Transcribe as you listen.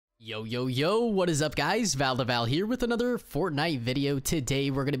Yo, what is up, guys? VALtheVAL here with another Fortnite video. Today,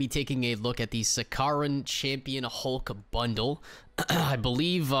 we're going to be taking a look at the Sakaaran Champion Hulk bundle. I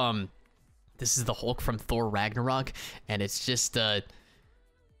believe this is the Hulk from Thor Ragnarok, and it's just,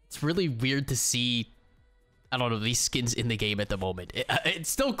 it's really weird to see, I don't know, these skins in the game at the moment.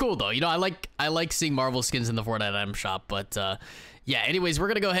 It's still cool, though. You know, I like seeing Marvel skins in the Fortnite item shop, but, yeah, anyways, we're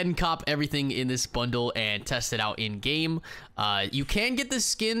going to go ahead and cop everything in this bundle and test it out in-game. You can get this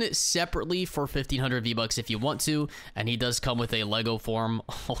skin separately for 1,500 V-Bucks if you want to, and he does come with a Lego form,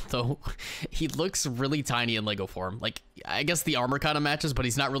 although he looks really tiny in Lego form. Like, I guess the armor kind of matches, but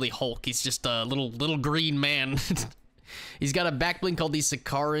he's not really Hulk. He's just a little green man. He's got a back bling called the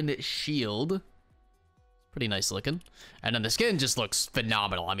Sakaaran Shield. Pretty nice looking. And then the skin just looks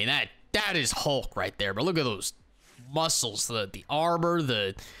phenomenal. I mean, that is Hulk right there, but look at those muscles, the armor,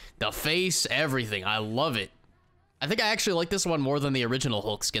 the face, everything. I love it. I think I actually like this one more than the original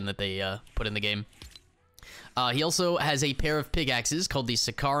Hulk skin that they put in the game. He also has a pair of pickaxes called the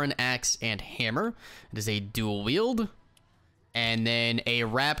Sakaaran Axe and Hammer. It is a dual wield. And then a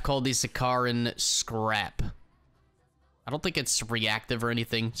wrap called the Sakaaran Scrap. I don't think it's reactive or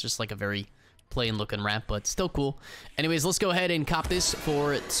anything. It's just like a very plain looking wrap, but still cool. Anyways, let's go ahead and cop this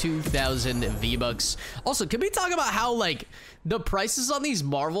for 2,000 V-Bucks. Also, can we talk about how, like, the prices on these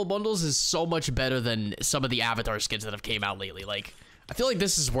Marvel bundles is so much better than some of the Avatar skins that have came out lately? Like, I feel like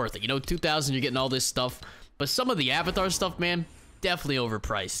this is worth it. You know, 2,000, you're getting all this stuff, but some of the Avatar stuff, man, definitely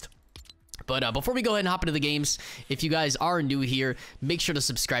overpriced. But before we go ahead and hop into the games, if you guys are new here, make sure to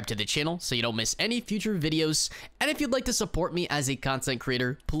subscribe to the channel so you don't miss any future videos. And if you'd like to support me as a content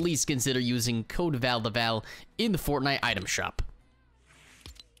creator, please consider using code VALtheVAL in the Fortnite item shop.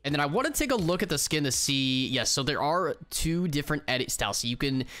 And then I want to take a look at the skin to see, yes, so there are two different edit styles. So you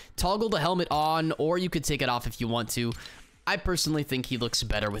can toggle the helmet on, or you could take it off if you want to. I personally think he looks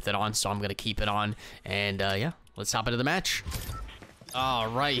better with it on, so I'm going to keep it on. And yeah, let's hop into the match. All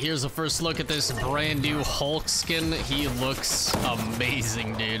right, here's a first look at this brand new Hulk skin. He looks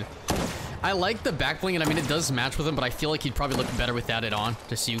amazing, dude. I like the back bling, and I mean, it does match with him, but I feel like he'd probably look better without it on,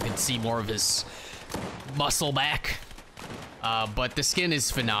 just so you can see more of his muscle back. But the skin is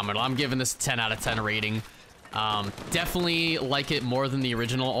phenomenal. I'm giving this a 10 out of 10 rating. Definitely like it more than the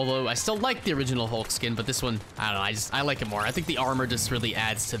original, although I still like the original Hulk skin, but this one, I don't know, I like it more. I think the armor just really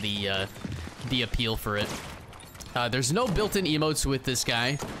adds to the appeal for it. There's no built-in emotes with this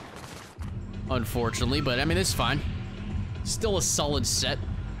guy, unfortunately, but I mean, it's fine. Still a solid set.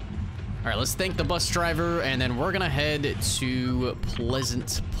 All right, let's thank the bus driver, and then we're gonna head to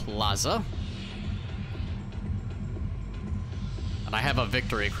Pleasant Plaza. And I have a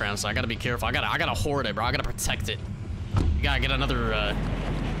victory crown, so I gotta be careful. I gotta hoard it, bro. I gotta protect it. You gotta get another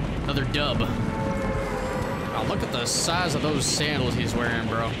dub. Oh, look at the size of those sandals he's wearing,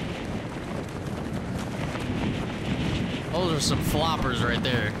 bro. Those are some floppers right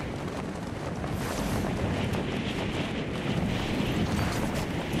there.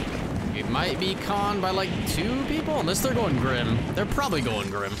 It might be conned by like 2 people, unless they're going Grim. They're probably going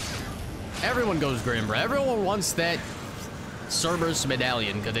Grim. Everyone goes Grim, bro. Everyone wants that Cerberus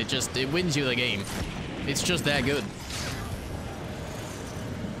medallion because it wins you the game. It's just that good.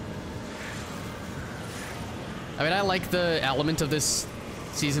 I mean, I like the element of this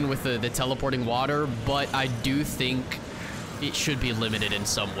season with the teleporting water, but I do think it should be limited in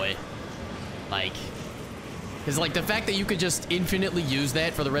some way. Like, because like the fact that you could just infinitely use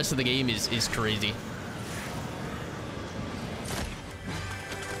that for the rest of the game is crazy.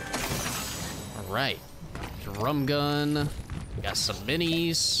 All right, drum gun. Got some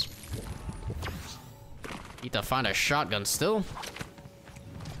minis. Need to find a shotgun still.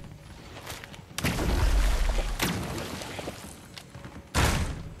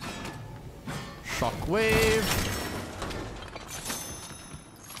 Shockwave.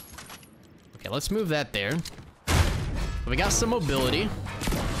 Okay, let's move that there. We got some mobility.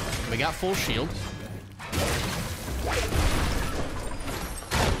 We got full shield.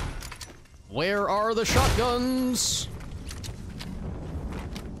 Where are the shotguns?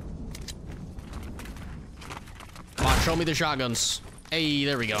 Come on, show me the shotguns. Hey,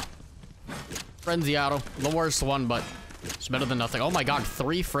 there we go. Frenzy auto. The worst one, but it's better than nothing. Oh my god,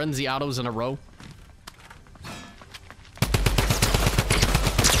 3 frenzy autos in a row.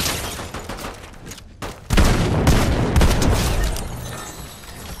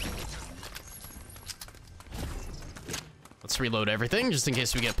 Let's reload everything, just in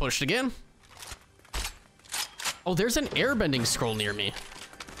case we get pushed again. Oh, there's an airbending scroll near me.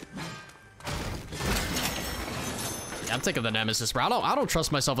 Yeah, I'm taking the Nemesis, bro. I don't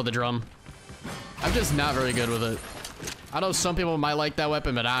trust myself with the drum. I'm just not very good with it. I know some people might like that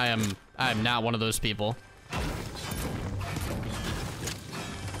weapon, but I am not one of those people.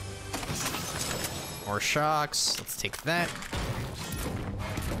 More shocks. Let's take that.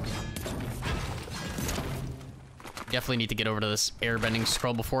 Definitely need to get over to this airbending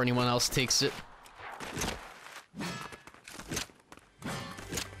scroll before anyone else takes it.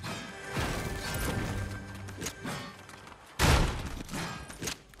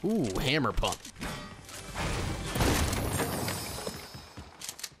 Ooh, hammer pump.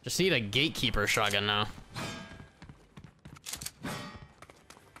 Just need a gatekeeper shotgun now.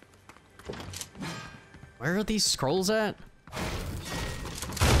 Where are these scrolls at?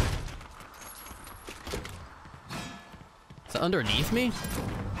 Is it underneath me?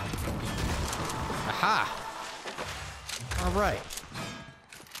 Aha! Alright.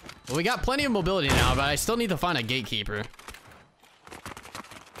 Well, we got plenty of mobility now, but I still need to find a gatekeeper.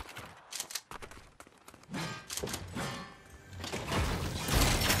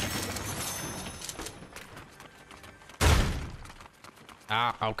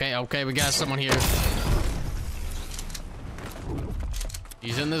 Ah, okay, we got someone here.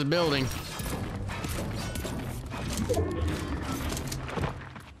 He's in this building.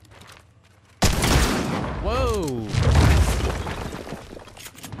 Whoa!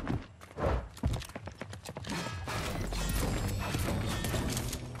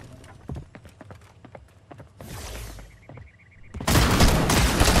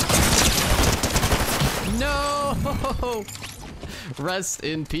 No! Rest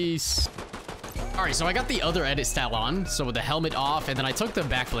in peace. Alright, so I got the other edit style on, so with the helmet off, and then I took the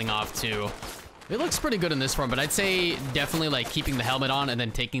back bling off too. It looks pretty good in this form, but I'd say definitely like keeping the helmet on and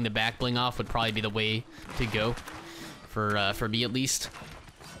then taking the back bling off would probably be the way to go for me at least.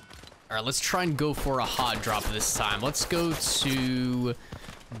 Alright, let's try and go for a hot drop this time. Let's go to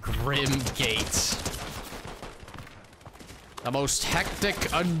Grim Gate. The most hectic,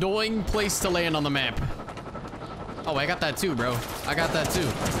 annoying place to land on the map. Oh, I got that too, bro. I got that too.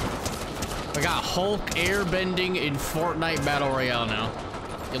 We got Hulk airbending in Fortnite Battle Royale now.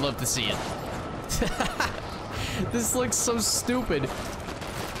 You'll love to see it. This looks so stupid.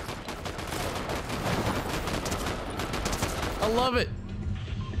 I love it.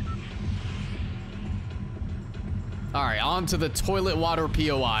 All right, on to the toilet water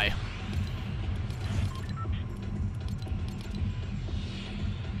POI.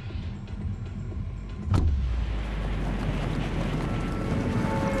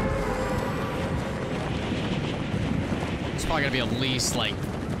 Probably gonna be at least like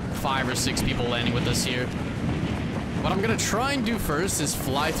 5 or 6 people landing with us here. What I'm gonna try and do first is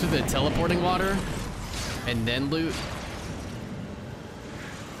fly through the teleporting water and then loot.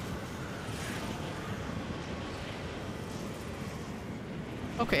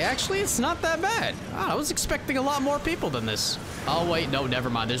 Okay, actually it's not that bad. I was expecting a lot more people than this. Oh wait, no, never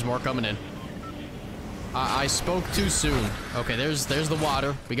mind. There's more coming in. I spoke too soon. Okay, there's the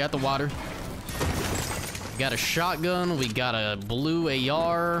water. We got the water. We got a shotgun, we got a blue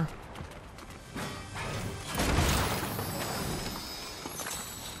AR.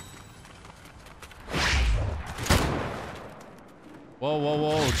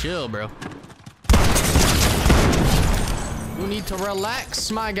 Whoa, chill, bro. You need to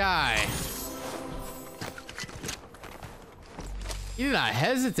relax, my guy. He did not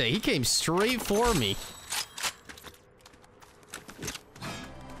hesitate, he came straight for me.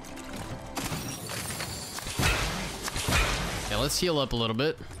 Let's heal up a little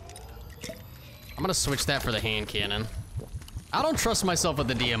bit. I'm gonna switch that for the hand cannon. I don't trust myself with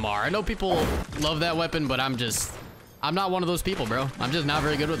the DMR. I know people love that weapon, but I'm not one of those people, bro. I'm just not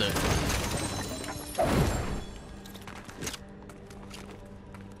very good with it.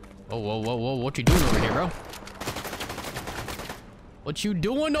 Whoa. What you doing over here, bro? What you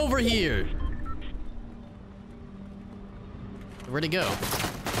doing over here? Where'd he go?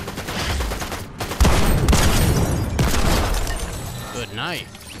 Good night.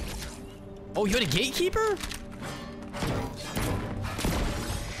 Oh, you had a gatekeeper?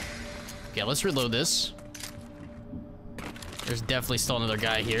 Okay, let's reload this. There's definitely still another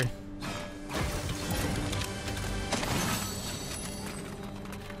guy here.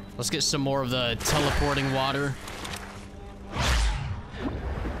 Let's get some more of the teleporting water.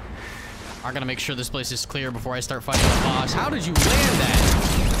 I'm gonna make sure this place is clear before I start fighting the boss. How did you land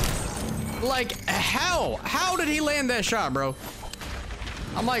that? Like, how? How did he land that shot, bro?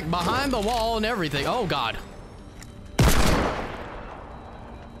 I'm like behind the wall and everything. Oh God.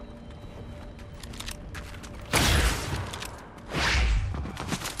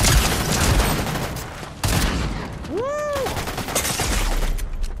 Woo!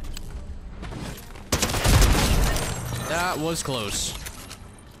 was close.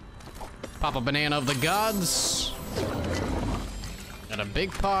 Pop a banana of the gods. And a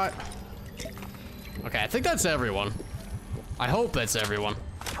big pot. Okay, I think that's everyone. I hope that's everyone.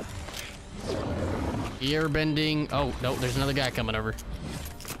 Ear bending. Oh, no, there's another guy coming over.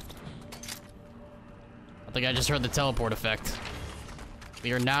 I think I just heard the teleport effect.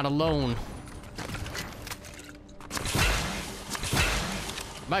 We are not alone.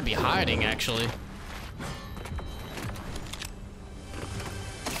 Might be hiding, actually.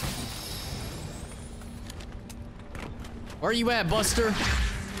 Where are you at, Buster?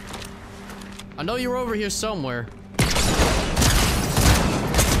 I know you're over here somewhere.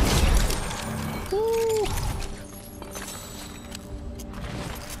 Woo.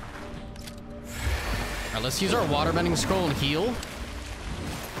 Alright, let's use our waterbending scroll and heal.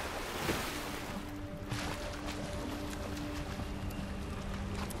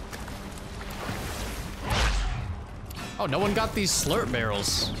 Oh, no one got these slurp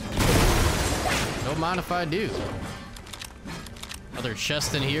barrels. Don't mind if I do. Another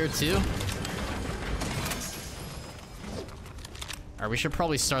chest in here, too. Alright, we should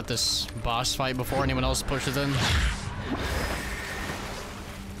probably start this boss fight before anyone else pushes in.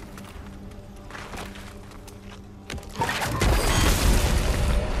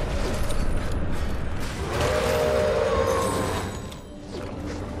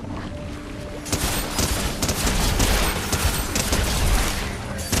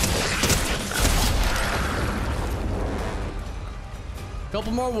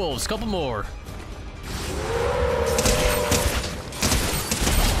 Couple more wolves, couple more.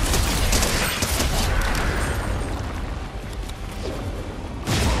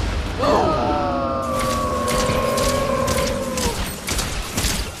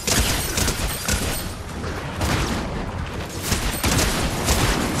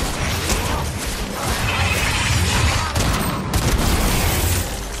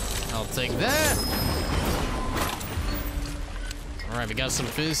 I'll take that. Alright, we got some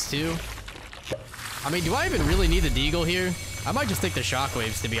fizz too. I mean, do I even really need the deagle here? I might just take the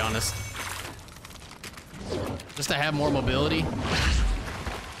shockwaves, to be honest. Just to have more mobility.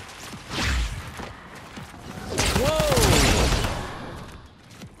 Whoa!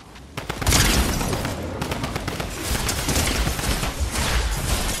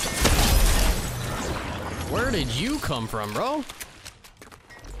 Where did you come from, bro?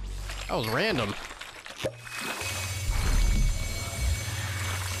 That was random.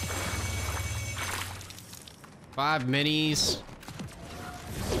 Five minis.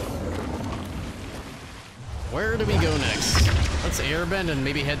 Where do we go next? Let's airbend and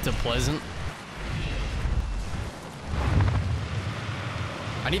maybe head to Pleasant.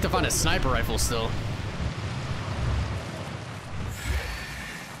 I need to find a sniper rifle still.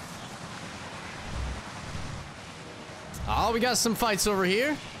 Oh, we got some fights over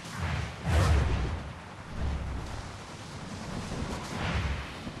here.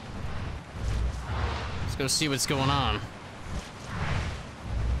 Let's go see what's going on.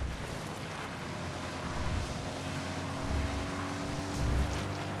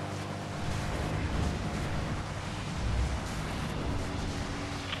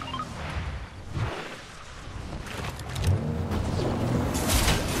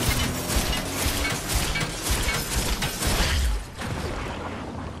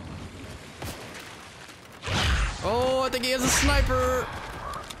 Oh, I think he has a sniper.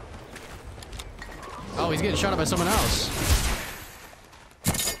 Oh, he's getting shot at by someone else.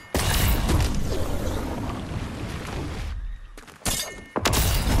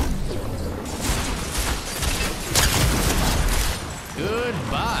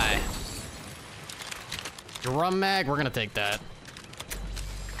 Goodbye. Drum mag, we're gonna take that.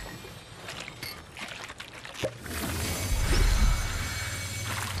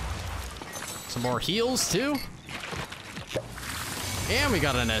 Some more heals too. And we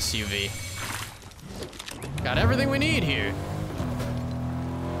got an SUV. Got everything we need here.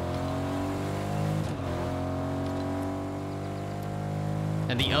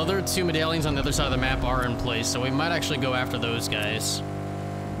 And the other two medallions on the other side of the map are in place, so we might actually go after those guys.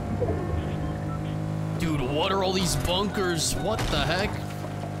 Dude, what are all these bunkers? What the heck?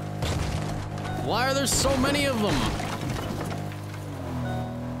 Why are there so many of them?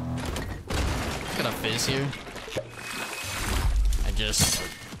 Got a fizz here. I just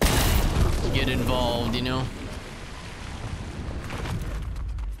get involved, you know?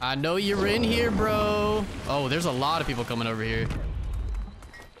 I know you're in here, bro. Oh, there's a lot of people coming over here.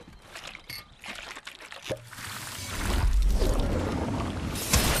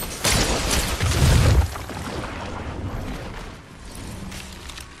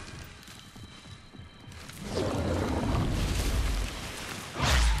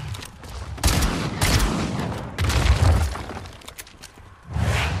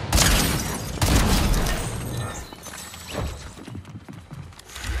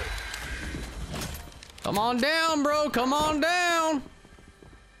 Come on down, bro. Come on down.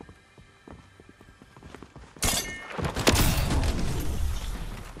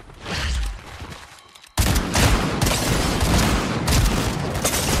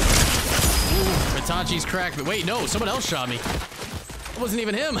 Itachi's cracked, but wait, no, someone else shot me. It wasn't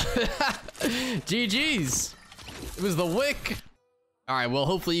even him. GG's. It was the Wick. All right, well,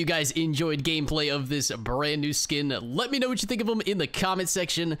 hopefully you guys enjoyed gameplay of this brand new skin. Let me know what you think of them in the comment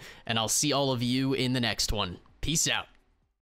section, and I'll see all of you in the next one. Peace out.